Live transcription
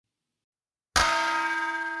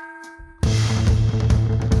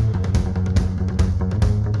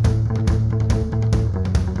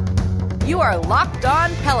are Locked On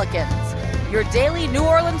Pelicans, your daily New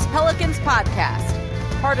Orleans Pelicans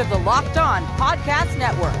podcast, part of the Locked On Podcast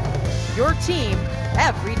Network, your team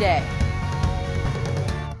every day.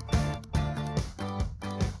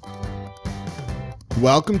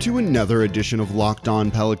 Welcome to another edition of Locked On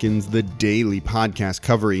Pelicans, the daily podcast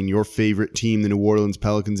covering your favorite team, the New Orleans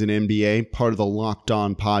Pelicans in NBA, part of the Locked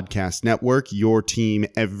On Podcast Network, your team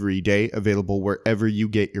every day, available wherever you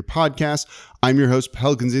get your podcasts. I'm your host,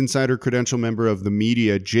 Pelicans Insider, credential member of the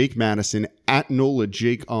media, Jake Madison, at NOLA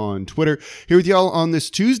Jake on Twitter. Here with y'all on this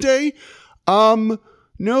Tuesday.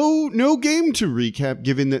 No game to recap,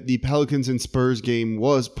 given that the Pelicans and Spurs game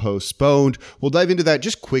was postponed. We'll dive into that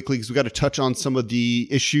just quickly because we got to touch on some of the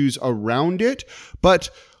issues around it.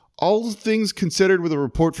 But all things considered, with a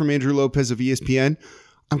report from Andrew Lopez of ESPN,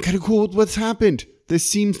 I'm kind of cool with what's happened. This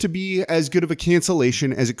seems to be as good of a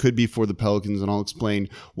cancellation as it could be for the Pelicans, and I'll explain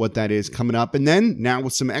what that is coming up. And then, now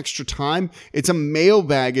with some extra time, it's a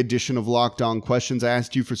mailbag edition of Locked On Questions. I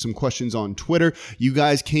asked you for some questions on Twitter. You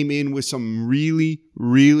guys came in with some really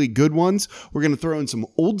good ones. We're going to throw in some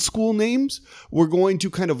old school names. We're going to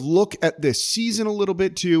kind of look at this season a little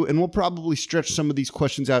bit too, and we'll probably stretch some of these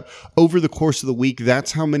questions out over the course of the week.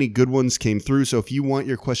 That's how many good ones came through. So if you want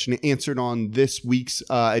your question answered on this week's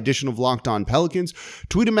edition of Locked On Pelicans,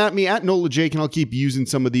 tweet them at me at NOLA Jake, and I'll keep using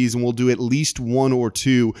some of these, and we'll do at least one or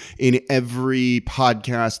two in every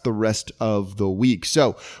podcast the rest of the week.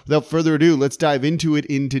 So without further ado, let's dive into it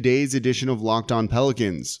in today's edition of Locked On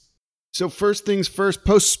Pelicans. So first things first,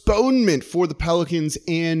 postponement for the Pelicans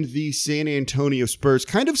and the San Antonio Spurs.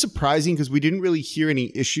 Kind of surprising because we didn't really hear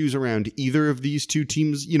any issues around either of these two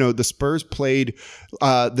teams. You know, the Spurs played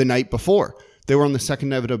the night before. They were on the second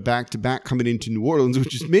night of back-to-back coming into New Orleans,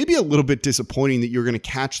 which is maybe a little bit disappointing that you're going to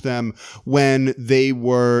catch them when they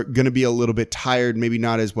were going to be a little bit tired, maybe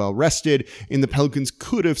not as well rested. And the Pelicans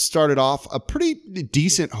could have started off a pretty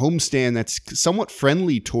decent homestand that's somewhat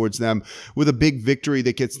friendly towards them with a big victory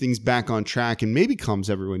that gets things back on track and maybe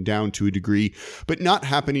calms everyone down to a degree, but not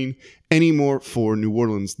happening anymore for New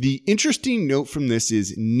Orleans. The interesting note from this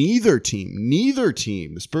is neither team,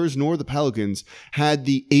 the Spurs nor the Pelicans, had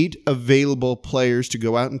the 8 available players to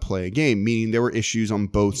go out and play a game, meaning there were issues on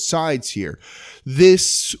both sides here.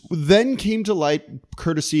 This then came to light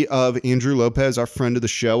courtesy of Andrew Lopez, our friend of the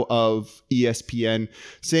show of ESPN,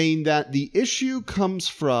 saying that the issue comes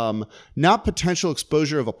from not potential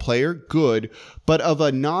exposure of a player, good, but of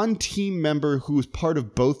a non-team member who was part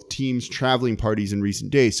of both teams' traveling parties in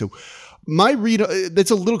recent days. So my read,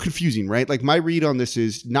 that's a little confusing, right? Like my read on this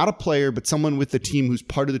is not a player, but someone with the team who's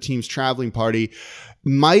part of the team's traveling party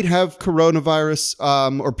might have coronavirus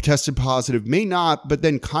or tested positive, may not, but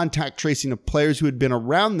then contact tracing of players who had been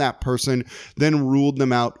around that person then ruled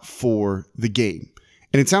them out for the game.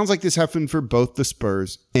 And it sounds like this happened for both the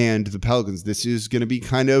Spurs and the Pelicans. This is going to be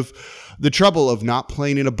kind of the trouble of not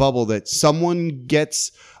playing in a bubble, that someone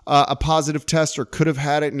gets a positive test or could have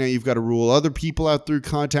had it. Now you've got to rule other people out through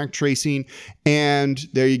contact tracing. And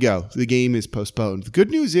there you go. The game is postponed. The good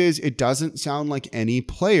news is it doesn't sound like any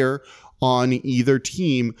player on either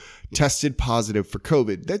team tested positive for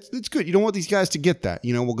COVID. That's good. You don't want these guys to get that,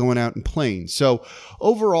 while going out and playing. So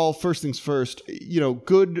overall, first things first,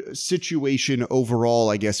 good situation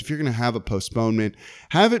overall, I guess. If you're going to have a postponement,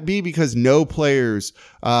 have it be because no players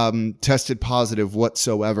tested positive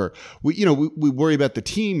whatsoever. We worry about the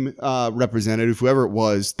team representative, whoever it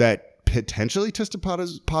was, that potentially tested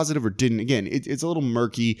positive or didn't. Again, it's a little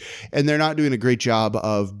murky, and they're not doing a great job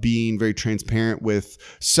of being very transparent with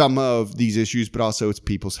some of these issues, but also it's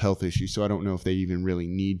people's health issues. So I don't know if they even really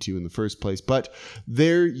need to in the first place, but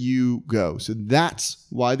there you go. So that's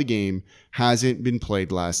why the game hasn't been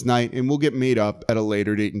played last night, and will get made up at a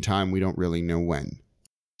later date and time. We don't really know when.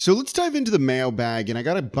 So let's dive into the mailbag, and I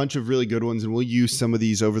got a bunch of really good ones, and we'll use some of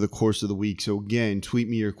these over the course of the week. So again, tweet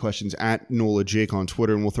me your questions at NOLA Jake on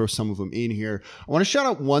Twitter, and we'll throw some of them in here. I want to shout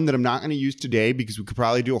out one that I'm not going to use today because we could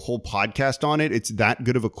probably do a whole podcast on it. It's that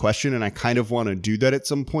good of a question, and I kind of want to do that at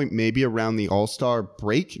some point, maybe around the All-Star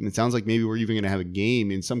break. And it sounds like maybe we're even going to have a game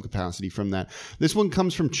in some capacity from that. This one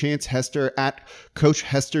comes from Chance Hester at Coach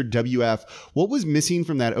Hester WF. What was missing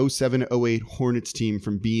from that 07-08 Hornets team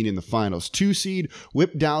from being in the finals? 2 seed,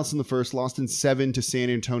 whipped down Dallas in the first, lost in 7 to San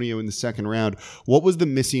Antonio in the second round. What was the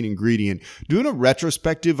missing ingredient? Doing a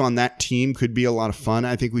retrospective on that team could be a lot of fun.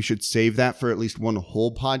 I think we should save that for at least one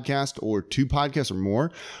whole podcast or 2 podcasts or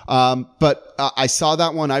more. But I saw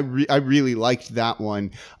that one. I really liked that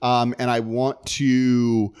one. And I want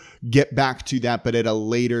to get back to that, but at a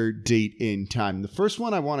later date in time. The first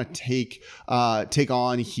one I want to take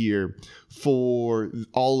on here for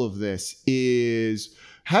all of this is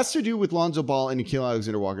has to do with Lonzo Ball and Nickeil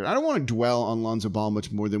Alexander-Walker. I don't want to dwell on Lonzo Ball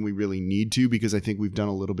much more than we really need to because I think we've done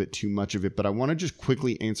a little bit too much of it, but I want to just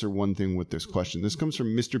quickly answer one thing with this question. This comes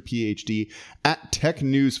from Mr. PhD at Tech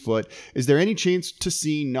Newsfoot. Is there any chance to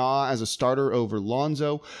see Na as a starter over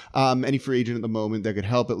Lonzo? Any free agent at the moment that could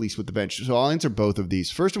help at least with the bench? So I'll answer both of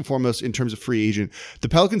these. First and foremost, in terms of free agent, the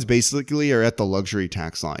Pelicans basically are at the luxury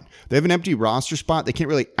tax line. They have an empty roster spot. They can't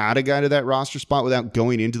really add a guy to that roster spot without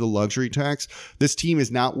going into the luxury tax. This team is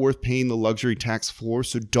not worth paying the luxury tax for,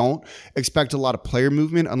 so don't expect a lot of player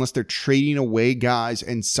movement unless they're trading away guys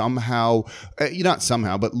and somehow, not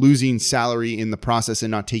somehow, but losing salary in the process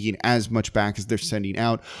and not taking as much back as they're sending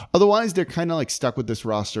out. Otherwise, they're kind of like stuck with this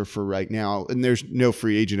roster for right now, and there's no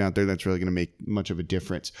free agent out there that's really going to make much of a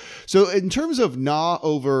difference. So in terms of Na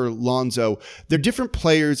over Lonzo, they're different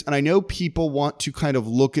players, and I know people want to kind of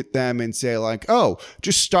look at them and say like, oh,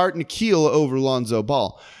 just start Nickeil over Lonzo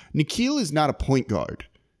Ball. Nickeil is not a point guard.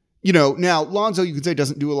 Now Lonzo, you could say,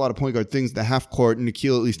 doesn't do a lot of point guard things in the half court, and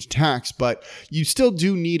Nickeil at least attacks, but you still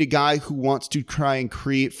do need a guy who wants to try and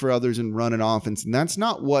create for others and run an offense, and that's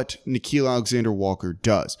not what Nickeil Alexander-Walker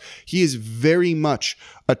does. He is very much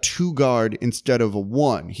a 2 guard instead of a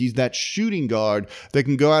 1. He's that shooting guard that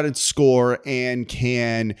can go out and score and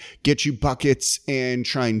can get you buckets and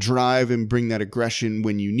try and drive and bring that aggression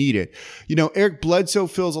when you need it. Eric Bledsoe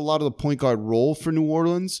fills a lot of the point guard role for New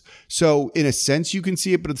Orleans. So in a sense, you can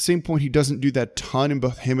see it, but at the same point, he doesn't do that ton, and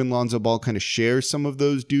both him and Lonzo Ball kind of share some of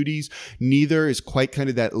those duties. Neither is quite kind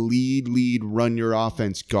of that lead, run your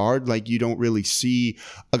offense guard. Like you don't really see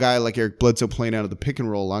a guy like Eric Bledsoe playing out of the pick and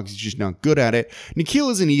roll because he's just not good at it. Nickeil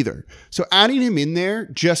isn't either. So adding him in there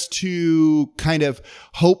just to kind of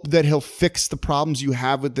hope that he'll fix the problems you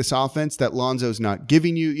have with this offense that Lonzo's not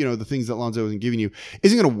giving you, the things that Lonzo isn't giving you,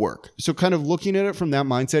 isn't going to work. So kind of looking at it from that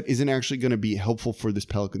mindset isn't actually going to be helpful for this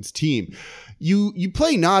Pelicans team. You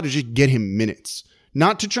play Na to just get him minutes,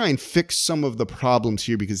 not to try and fix some of the problems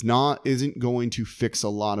here, because Na isn't going to fix a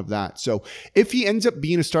lot of that. So if he ends up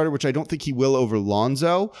being a starter, which I don't think he will over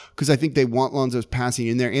Lonzo, because I think they want Lonzo's passing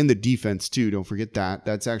in there and the defense too. Don't forget that.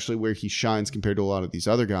 That's actually where he shines compared to a lot of these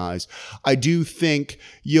other guys. I do think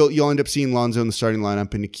you'll end up seeing Lonzo in the starting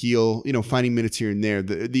lineup and Nickeil, finding minutes here and there.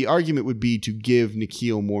 The argument would be to give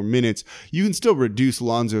Nickeil more minutes. You can still reduce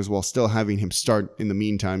Lonzo's while still having him start in the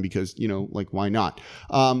meantime because, why not?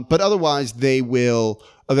 But otherwise they will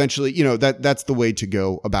eventually, that's the way to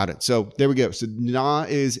go about it. So there we go. So Na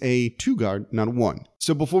is a 2 guard, not a 1.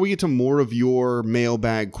 So before we get to more of your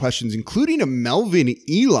mailbag questions, including a Melvin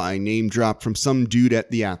Ely name drop from some dude at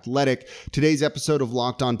The Athletic, today's episode of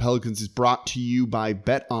Locked On Pelicans is brought to you by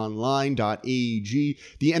betonline.ag.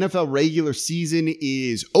 The NFL regular season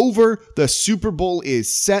is over. The Super Bowl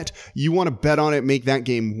is set. You want to bet on it, make that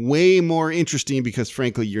game way more interesting because,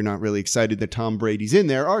 frankly, you're not really excited that Tom Brady's in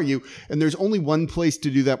there, are you? And there's only one place to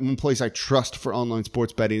do that, one place I trust for online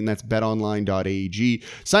sports betting, and that's betonline.ag.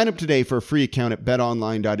 Sign up today for a free account at betonline.ag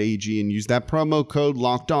and use that promo code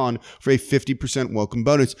Locked On for a 50% welcome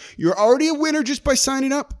bonus. You're already a winner just by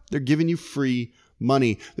signing up. They're giving you free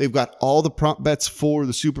money. They've got all the prop bets for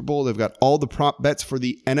the Super Bowl. They've got all the prop bets for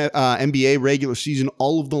the NBA regular season,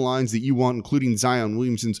 all of the lines that you want, including Zion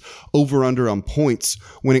Williamson's over-under on points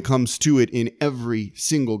when it comes to it in every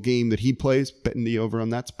single game that he plays. Betting the over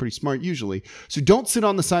on that's pretty smart usually. So don't sit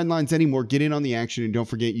on the sidelines anymore. Get in on the action, and don't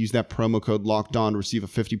forget, use that promo code Locked On to receive a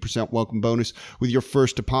 50% welcome bonus with your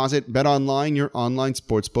first deposit. Bet Online, your online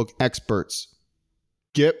sportsbook experts.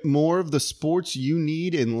 Get more of the sports you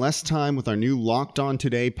need in less time with our new Locked On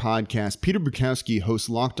Today podcast. Peter Bukowski hosts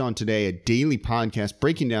Locked On Today, a daily podcast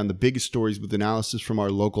breaking down the biggest stories with analysis from our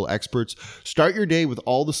local experts. Start your day with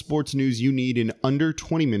all the sports news you need in under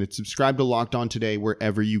 20 minutes. Subscribe to Locked On Today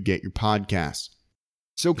wherever you get your podcasts.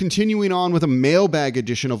 So continuing on with a mailbag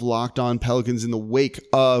edition of Locked On Pelicans in the wake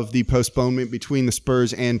of the postponement between the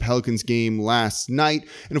Spurs and Pelicans game last night.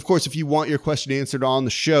 And of course, if you want your question answered on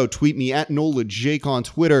the show, tweet me at NolaJake on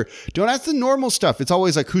Twitter. Don't ask the normal stuff. It's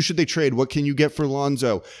always like, who should they trade? What can you get for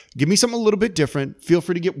Lonzo? Give me something a little bit different. Feel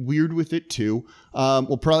free to get weird with it too.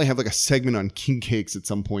 We'll probably have like a segment on king cakes at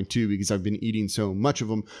some point too, because I've been eating so much of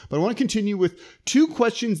them. But I want to continue with 2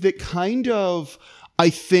 questions that kind of,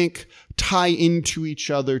 I think, tie into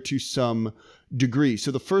each other to some degree.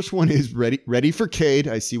 So the first one is ready for Cade.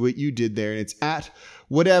 I see what you did there. And it's at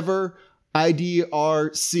whatever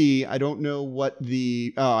IDRC. I don't know what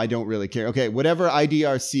I don't really care. Okay, whatever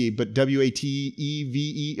IDRC, but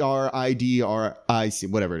WATEVERIDRIC,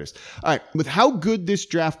 whatever it is. All right, with how good this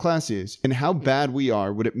draft class is and how bad we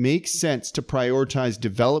are, would it make sense to prioritize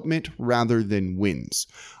development rather than wins?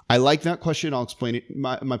 I like that question. I'll explain it,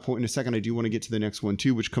 my point in a second. I do want to get to the next one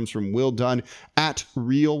too, which comes from Will Dunn at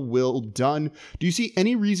Real Will Dunn. Do you see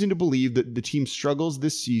any reason to believe that the team's struggles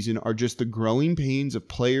this season are just the growing pains of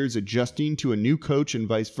players adjusting to a new coach and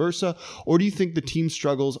vice versa? Or do you think the team's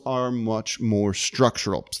struggles are much more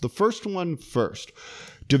structural? So the first one first,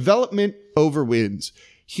 development over wins.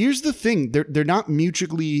 Here's the thing. They're not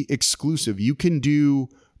mutually exclusive. You can do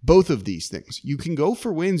both of these things. You can go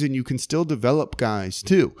for wins and you can still develop guys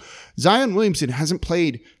too. Zion Williamson hasn't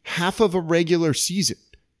played half of a regular season.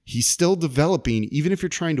 He's still developing, even if you're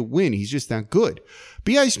trying to win. He's just that good.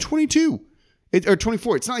 B.I.'s 22 or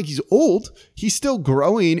 24. It's not like he's old. He's still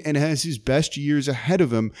growing and has his best years ahead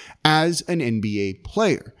of him as an NBA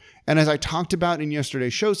player. And as I talked about in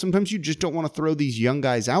yesterday's show, sometimes you just don't want to throw these young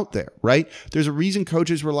guys out there, right? There's a reason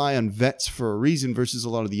coaches rely on vets for a reason versus a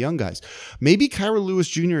lot of the young guys. Maybe Kira Lewis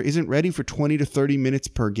Jr. isn't ready for 20 to 30 minutes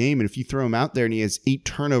per game. And if you throw him out there and he has 8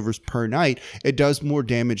 turnovers per night, it does more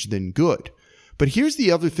damage than good. But here's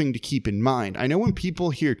the other thing to keep in mind. I know when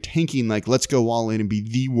people hear tanking, like let's go all in and be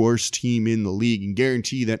the worst team in the league and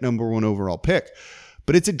guarantee that number 1 overall pick,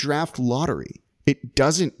 but it's a draft lottery. It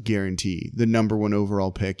doesn't guarantee the number 1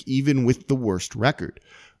 overall pick, even with the worst record.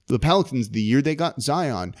 The Pelicans, the year they got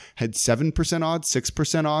Zion, had 7% odds,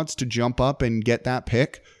 6% odds to jump up and get that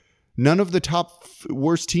pick. None of the top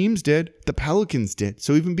worst teams did. The Pelicans did.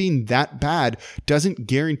 So even being that bad doesn't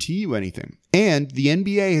guarantee you anything. And the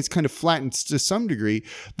NBA has kind of flattened to some degree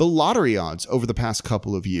the lottery odds over the past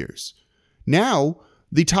couple of years. Now,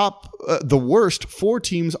 the worst 4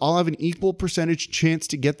 teams all have an equal percentage chance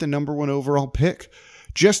to get the number 1 overall pick.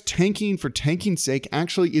 Just tanking for tanking's sake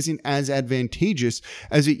actually isn't as advantageous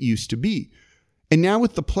as it used to be. And now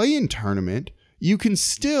with the play-in tournament, you can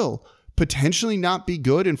still potentially not be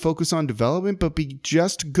good and focus on development, but be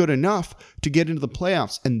just good enough to get into the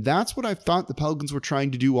playoffs. And that's what I thought the Pelicans were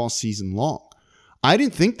trying to do all season long. I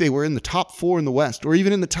didn't think they were in the top 4 in the West or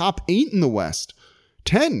even in the top 8 in the West.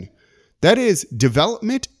 10. That is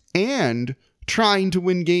development and trying to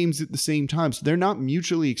win games at the same time. So they're not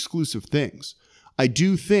mutually exclusive things. I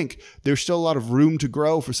do think there's still a lot of room to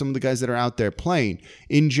grow for some of the guys that are out there playing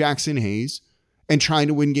in Jackson Hayes and trying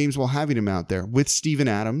to win games while having him out there with Steven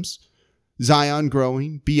Adams, Zion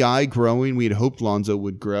growing, B.I. growing. We had hoped Lonzo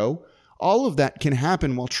would grow. All of that can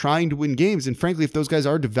happen while trying to win games. And frankly, if those guys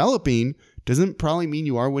are developing, doesn't probably mean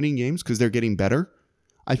you are winning games because they're getting better.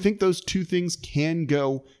 I think those two things can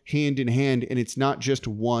go hand in hand, and it's not just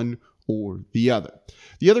one or the other.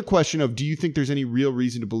 The other question of, do you think there's any real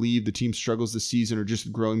reason to believe the team struggles this season or just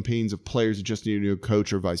the growing pains of players adjusting to a new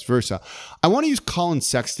coach or vice versa? I want to use Colin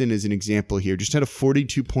Sexton as an example here. Just had a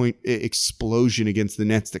 42-point explosion against the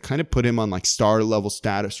Nets that kind of put him on like star level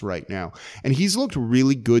status right now. And he's looked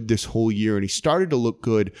really good this whole year, and he started to look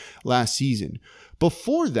good last season.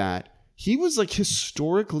 Before that, he was like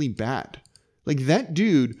historically bad. Like that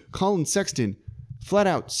dude, Colin Sexton, flat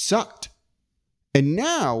out sucked. And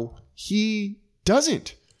now he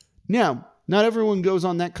doesn't. Now, not everyone goes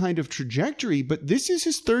on that kind of trajectory, but this is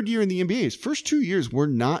his 3rd year in the NBA. His first 2 years were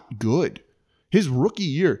not good. His rookie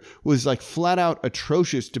year was like flat out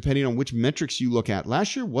atrocious depending on which metrics you look at.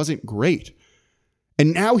 Last year wasn't great.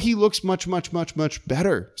 And now he looks much, much, much, much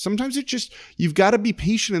better. Sometimes it's just, you've got to be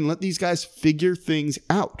patient and let these guys figure things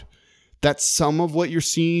out. That's some of what you're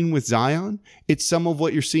seeing with Zion. It's some of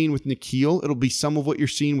what you're seeing with Nickeil. It'll be some of what you're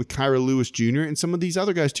seeing with Kira Lewis Jr. and some of these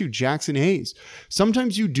other guys too, Jackson Hayes.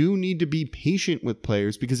 Sometimes you do need to be patient with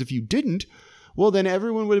players because if you didn't, well, then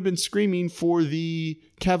everyone would have been screaming for the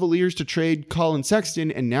Cavaliers to trade Colin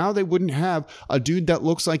Sexton, and now they wouldn't have a dude that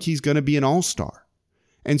looks like he's going to be an all-star.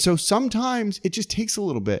 And so sometimes it just takes a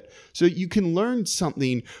little bit. So you can learn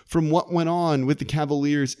something from what went on with the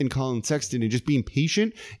Cavaliers and Colin Sexton and just being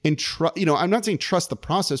patient and I'm not saying trust the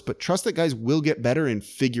process, but trust that guys will get better and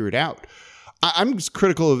figure it out. I'm as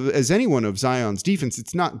critical as anyone of Zion's defense.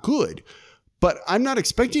 It's not good, but I'm not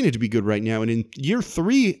expecting it to be good right now. And in year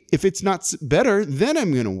 3, if it's not better, then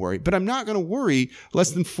I'm going to worry. But I'm not going to worry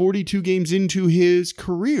less than 42 games into his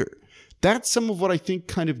career. That's some of what I think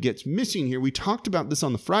kind of gets missing here. We talked about this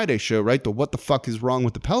on the Friday show, right? The what the fuck is wrong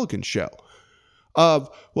with the Pelicans show.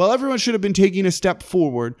 Well, everyone should have been taking a step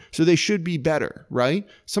forward, so they should be better, right?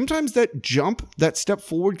 Sometimes that jump, that step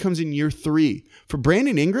forward comes in year 3. For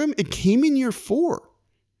Brandon Ingram, it came in year 4.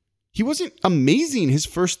 He wasn't amazing his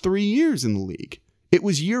first 3 years in the league. It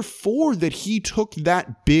was year 4 that he took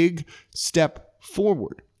that big step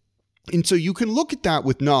forward. And so you can look at that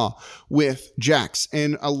with Jax,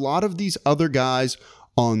 and a lot of these other guys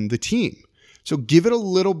on the team. So give it a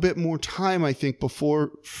little bit more time, I think,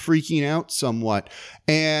 before freaking out somewhat.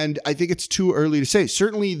 And I think it's too early to say.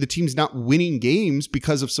 Certainly the team's not winning games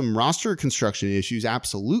because of some roster construction issues,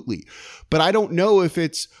 absolutely. But I don't know if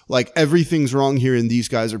it's like everything's wrong here and these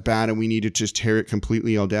guys are bad and we need to just tear it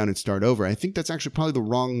completely all down and start over. I think that's actually probably the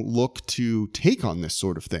wrong look to take on this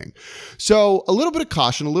sort of thing. So a little bit of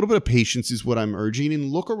caution, a little bit of patience is what I'm urging,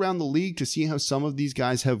 and look around the league to see how some of these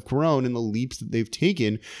guys have grown and the leaps that they've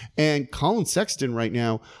taken. And Colin Sexton right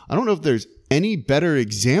now, I don't know if there's any better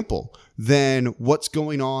example than what's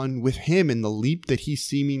going on with him and the leap that he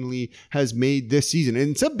seemingly has made this season.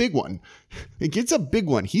 And it's a big one. It's a big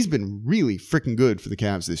one. He's been really freaking good for the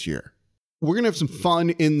Cavs this year. We're going to have some fun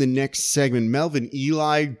in the next segment. Melvin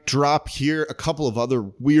Ely drop here, a couple of other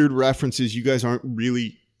weird references you guys aren't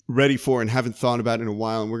really ready for and haven't thought about in a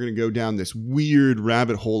while, and we're going to go down this weird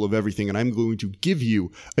rabbit hole of everything, and I'm going to give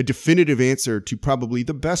you a definitive answer to probably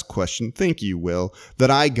the best question, thank you, Will,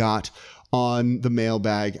 that I got on the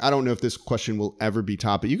mailbag. I don't know if this question will ever be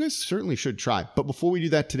top, but you guys certainly should try. But before we do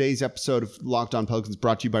that, today's episode of Locked On Pelicans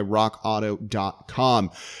brought to you by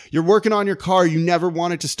rockauto.com. You're working on your car. You never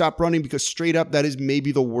want it to stop running because straight up, that is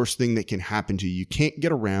maybe the worst thing that can happen to you. You can't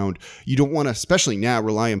get around. You don't want to, especially now,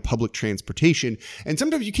 rely on public transportation. And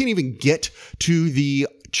sometimes you can't even get to the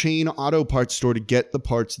chain auto parts store to get the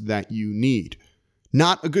parts that you need.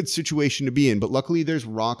 Not a good situation to be in, but luckily there's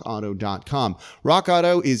rockauto.com. Rock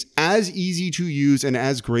Auto is as easy to use and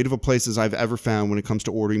as great of a place as I've ever found when it comes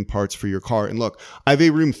to ordering parts for your car. And look, I have a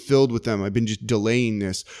room filled with them. I've been just delaying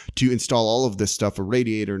this to install all of this stuff, a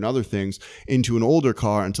radiator and other things, into an older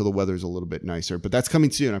car until the weather's a little bit nicer. But that's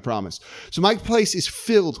coming soon, I promise. So my place is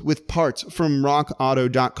filled with parts from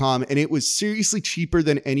rockauto.com, and it was seriously cheaper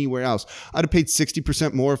than anywhere else. I'd have paid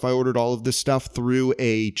 60% more if I ordered all of this stuff through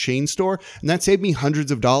a chain store, and that saved me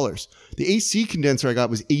hundreds of dollars. The AC condenser I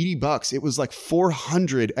got was $80. It was like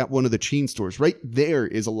 $400 at one of the chain stores. Right there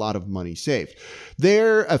is a lot of money saved.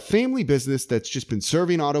 They're a family business that's just been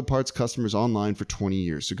serving auto parts customers online for 20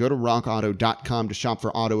 years. So go to rockauto.com to shop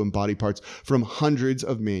for auto and body parts from hundreds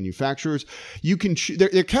of manufacturers. You can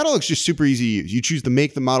their catalog's just super easy to use. You choose the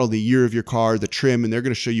make, the model, the year of your car, the trim, and they're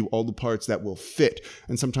going to show you all the parts that will fit.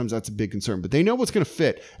 And sometimes that's a big concern, but they know what's going to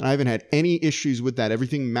fit. And I haven't had any issues with that.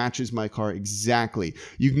 Everything matches my car exactly.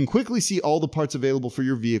 You can quickly see all the parts available for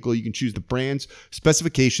your vehicle. You can choose the brands,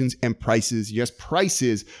 specifications, and prices. Yes,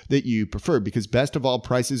 prices that you prefer, because best of all,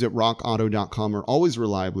 prices at rockauto.com are always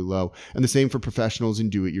reliably low, and the same for professionals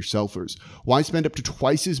and do-it-yourselfers. Why spend up to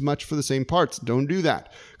twice as much for the same parts? Don't do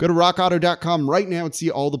that. Go to rockauto.com right now and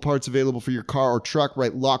see all the parts available for your car or truck.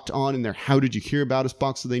 Right, Locked On in their How Did You Hear About Us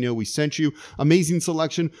box so they know we sent you. Amazing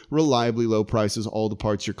selection, reliably low prices, all the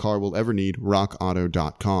parts your car will ever need.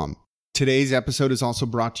 rockauto.com. Today's episode is also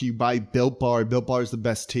brought to you by Built Bar. Built Bar is the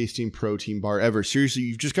best tasting protein bar ever. Seriously,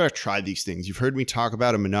 you've just got to try these things. You've heard me talk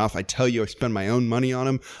about them enough. I tell you, I spend my own money on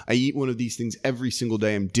them. I eat one of these things every single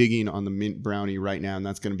day. I'm digging on the mint brownie right now, and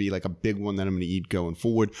that's going to be like a big one that I'm going to eat going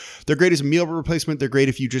forward. They're great as a meal replacement. They're great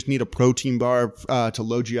if you just need a protein bar to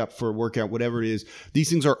load you up for a workout, whatever it is. These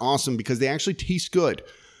things are awesome because they actually taste good.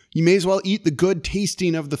 You may as well eat the good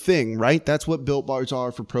tasting of the thing, right? That's what Built Bars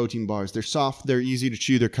are for protein bars. They're soft, they're easy to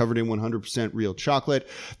chew, they're covered in 100% real chocolate.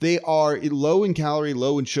 They are low in calorie,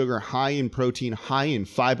 low in sugar, high in protein, high in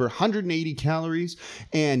fiber, 180 calories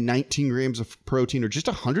and 19 grams of protein, or just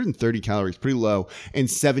 130 calories, pretty low, and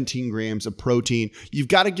 17 grams of protein. You've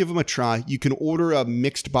got to give them a try. You can order a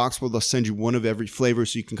mixed box where they'll send you one of every flavor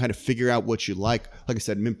so you can kind of figure out what you like. Like I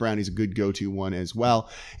said, mint brownie is a good go-to one as well.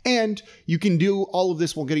 And you can do all of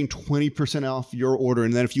this while getting 20% off your order.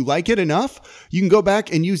 And then if you like it enough, you can go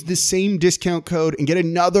back and use the same discount code and get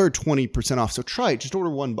another 20% off. So try it. Just order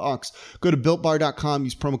 $1. Go to BuiltBar.com.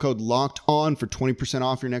 Use promo code LOCKEDON for 20%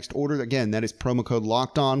 off your next order. Again, that is promo code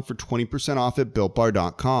LOCKEDON for 20% off at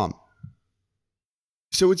BuiltBar.com.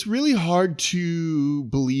 So it's really hard to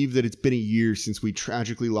believe that it's been a year since we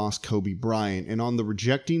tragically lost Kobe Bryant. And on the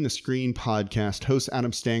Rejecting the Screen podcast, hosts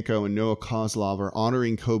Adam Stanko and Noah Kozlov are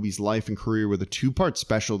honoring Kobe's life and career with a 2-part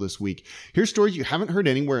special this week. Here's stories you haven't heard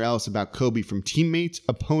anywhere else about Kobe from teammates,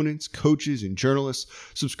 opponents, coaches, and journalists.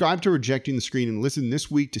 Subscribe to Rejecting the Screen and listen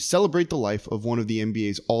this week to celebrate the life of one of the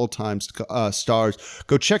NBA's all-time stars.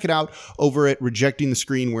 Go check it out over at Rejecting the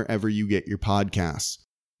Screen wherever you get your podcasts.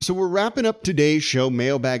 So we're wrapping up today's show,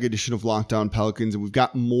 mailbag edition of Locked On Pelicans, and we've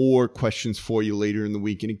got more questions for you later in the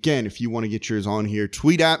week. And again, if you want to get yours on here,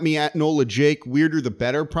 tweet at me at Nola Jake. Weirder the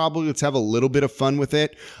better, probably. Let's have a little bit of fun with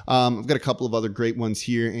it. I've got a couple of other great ones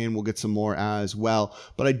here, and we'll get some more as well.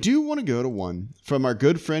 But I do want to go to one from our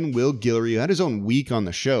good friend Will Guillory, who had his own week on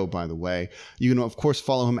the show, by the way. You can, of course,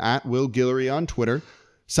 follow him at Will Guillory on Twitter.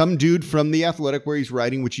 some dude from The Athletic where he's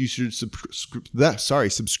writing, which you should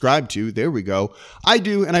subscribe to. There we go. I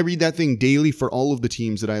do, and I read that thing daily for all of the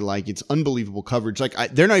teams that I like. It's unbelievable coverage. Like,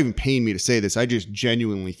 they're not even paying me to say this. I just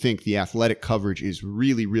genuinely think The Athletic coverage is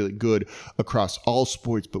really, really good across all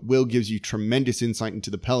sports, but Will gives you tremendous insight into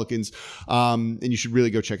the Pelicans, and you should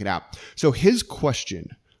really go check it out. So his question,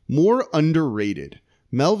 more underrated,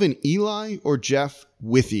 Melvin Ely or Jeff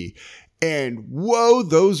Withey? And whoa,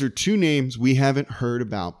 those are two names we haven't heard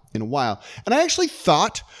about in a while. And I actually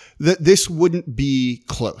thought that this wouldn't be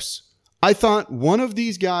close. I thought one of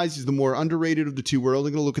these guys is the more underrated of the two. We're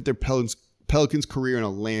only going to look at their Pelicans career in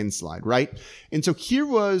a landslide, right? And so here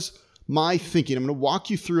was my thinking. I'm going to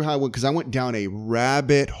walk you through how I went, because I went down a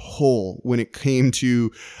rabbit hole when it came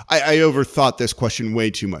to, I overthought this question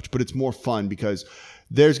way too much, but it's more fun because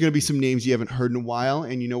there's going to be some names you haven't heard in a while.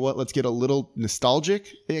 And you know what? Let's get a little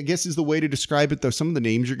nostalgic, I guess is the way to describe it. Though some of the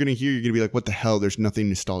names you're going to hear, you're going to be like, what the hell? There's nothing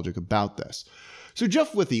nostalgic about this. So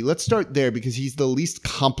Jeff Withey, let's start there because he's the least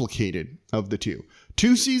complicated of the two.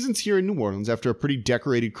 2 seasons here in New Orleans after a pretty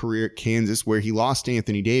decorated career at Kansas where he lost to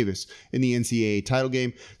Anthony Davis in the NCAA title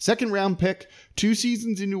game. 2nd round pick, 2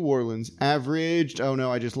 seasons in New Orleans, averaged,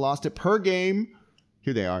 per game.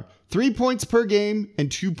 Here they are. 3 points per game and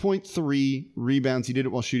 2.3 rebounds. He did it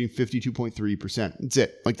while shooting 52.3%. That's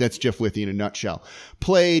it. Like, that's Jeff Withey in a nutshell.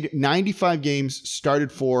 Played 95 games,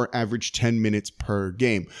 started 4, averaged 10 minutes per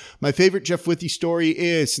game. My favorite Jeff Withey story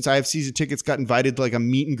is, since I have season tickets, got invited to like a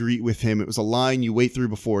meet and greet with him. It was a line you wait through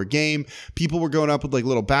before a game. People were going up with like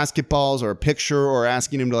little basketballs or a picture or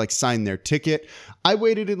asking him to like sign their ticket. I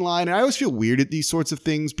waited in line, and I always feel weird at these sorts of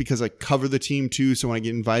things because I cover the team too. So when I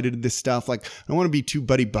get invited to this stuff, like, I don't want to be too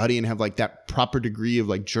buddy-buddy and have like that proper degree of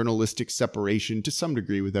like journalistic separation to some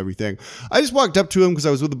degree with everything. I just walked up to him because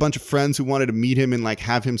I was with a bunch of friends who wanted to meet him and like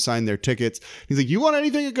have him sign their tickets. He's like, you want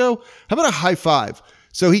anything? I go, how about a high five?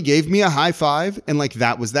 So he gave me a high five, and like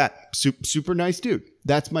that was that. Super nice dude.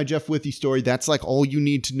 That's my Jeff Withey story. That's like all you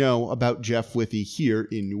need to know about Jeff Withey here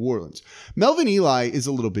in New Orleans. Melvin Ely is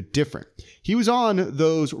a little bit different. He was on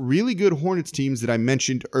those really good Hornets teams that I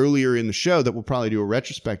mentioned earlier in the show that we'll probably do a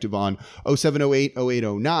retrospective on, 07, 08, 08,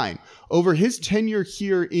 09. Over his tenure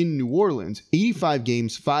here in New Orleans, 85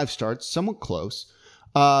 games, 5 starts, somewhat close.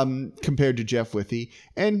 Compared to Jeff Withey,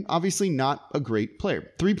 and obviously not a great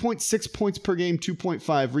player. 3.6 points per game,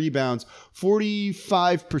 2.5 rebounds,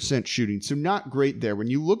 45% shooting. So not great there. When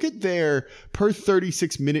you look at their per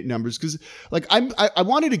 36 minute numbers, because like I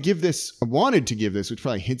wanted to give this, which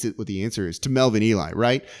probably hints at what the answer is, to Melvin Ely,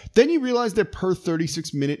 right? Then you realize their per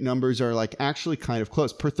 36 minute numbers are like actually kind of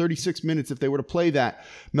close. Per 36 minutes, if they were to play that,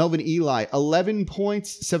 Melvin Ely, 11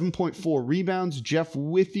 points, 7.4 rebounds. Jeff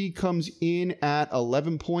Withey comes in at 11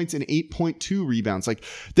 points and 8.2 rebounds. Like,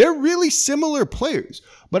 they're really similar players,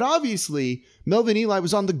 but obviously Melvin Ely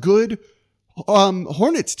was on the good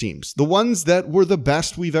Hornets teams, the ones that were the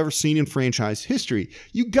best we've ever seen in franchise history.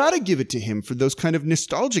 You got to give it to him for those kind of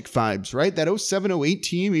nostalgic vibes, right? That 07-08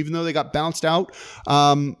 team, even though they got bounced out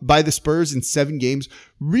by the Spurs in 7 games,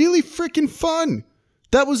 really freaking fun.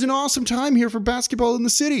 That was an awesome time here for basketball in the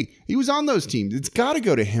city. He was on those teams. It's got to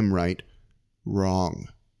go to him, right? Wrong.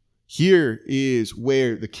 Here is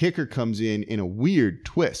where the kicker comes in a weird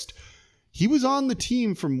twist. He was on the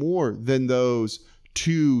team for more than those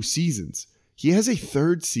 2 seasons. He has a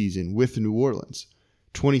 3rd season with New Orleans,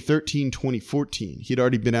 2013-2014. He had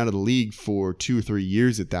already been out of the league for 2 or 3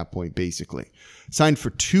 years at that point, basically. Signed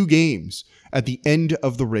for 2 games at the end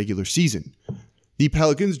of the regular season. The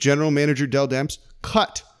Pelicans general manager Dell Demps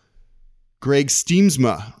cut Greg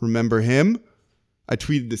Stiemsma. Remember him? I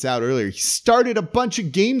tweeted this out earlier. He started a bunch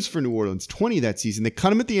of games for New Orleans, 20 that season. They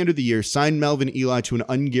cut him at the end of the year, signed Melvin Ely to an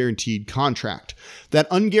unguaranteed contract. That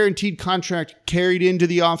unguaranteed contract carried into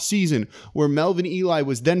the offseason, where Melvin Ely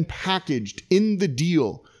was then packaged in the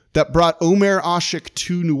deal that brought Omer Asik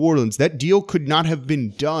to New Orleans. That deal could not have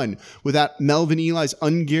been done without Melvin Ely's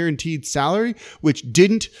unguaranteed salary, which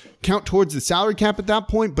didn't count towards the salary cap at that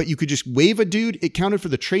point, but you could just waive a dude. It counted for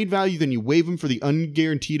the trade value, then you waive him for the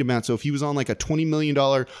unguaranteed amount. So if he was on like a $20 million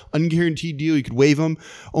unguaranteed deal, you could waive him,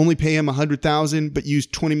 only pay him $100,000, but use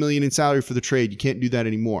 $20 million in salary for the trade. You can't do that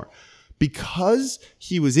anymore. Because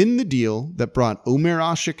he was in the deal that brought Omer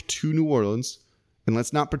Asik to New Orleans, and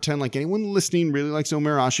let's not pretend like anyone listening really likes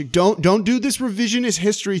Omer Asik. Don't do this revisionist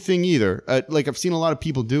history thing either, like I've seen a lot of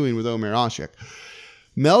people doing with Omer Asik.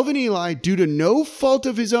 Melvin Ely, due to no fault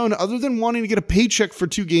of his own other than wanting to get a paycheck for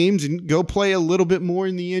 2 games and go play a little bit more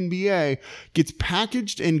in the NBA, gets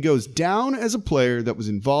packaged and goes down as a player that was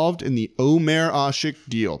involved in the Omer Asik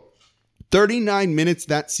deal. 39 minutes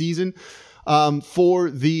that season. That's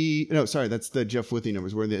the Jeff Withey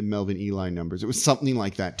numbers. Where the Melvin Ely numbers? It was something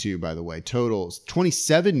like that too, by the way. Totals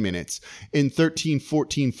 27 minutes in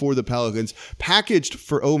 13-14 for the Pelicans, packaged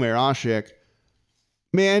for Omer Asik.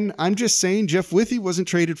 Man, I'm just saying, Jeff Withey wasn't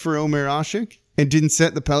traded for Omer Asik and didn't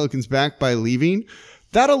set the Pelicans back by leaving.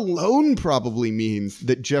 That alone probably means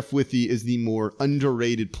that Jeff Withey is the more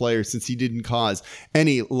underrated player, since he didn't cause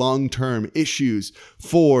any long-term issues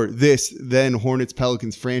for this then Hornets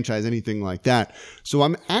Pelicans franchise, anything like that. So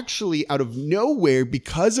I'm actually, out of nowhere,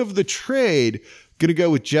 because of the trade, going to go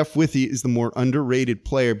with Jeff Withey as the more underrated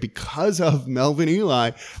player because of Melvin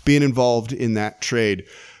Ely being involved in that trade.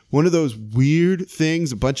 One of those weird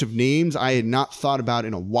things, a bunch of names I had not thought about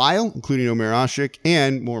in a while, including Omer Asik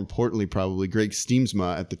and, more importantly, probably Greg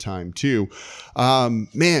Stiemsma at the time, too.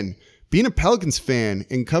 Man, being a Pelicans fan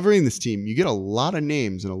and covering this team, you get a lot of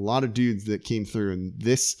names and a lot of dudes that came through, and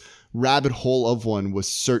this rabbit hole of one was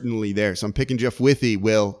certainly there. So I'm picking Jeff Withey,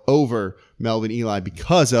 over Melvin Ely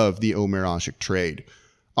because of the Omer Asik trade.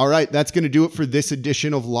 All right, that's going to do it for this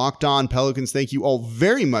edition of Locked On Pelicans. Thank you all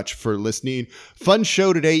very much for listening. Fun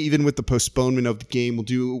show today, even with the postponement of the game.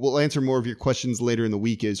 We'll answer more of your questions later in the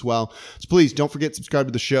week as well. So please don't forget to subscribe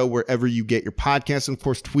to the show wherever you get your podcasts. And of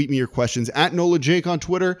course, tweet me your questions at Nola Jake on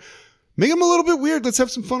Twitter. Make them a little bit weird. Let's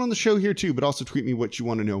have some fun on the show here too, but also tweet me what you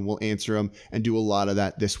want to know and we'll answer them and do a lot of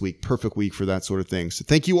that this week. Perfect week for that sort of thing. So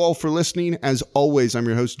thank you all for listening. As always, I'm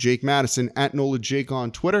your host, Jake Madison, at Nola Jake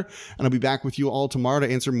on Twitter, and I'll be back with you all tomorrow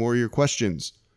to answer more of your questions.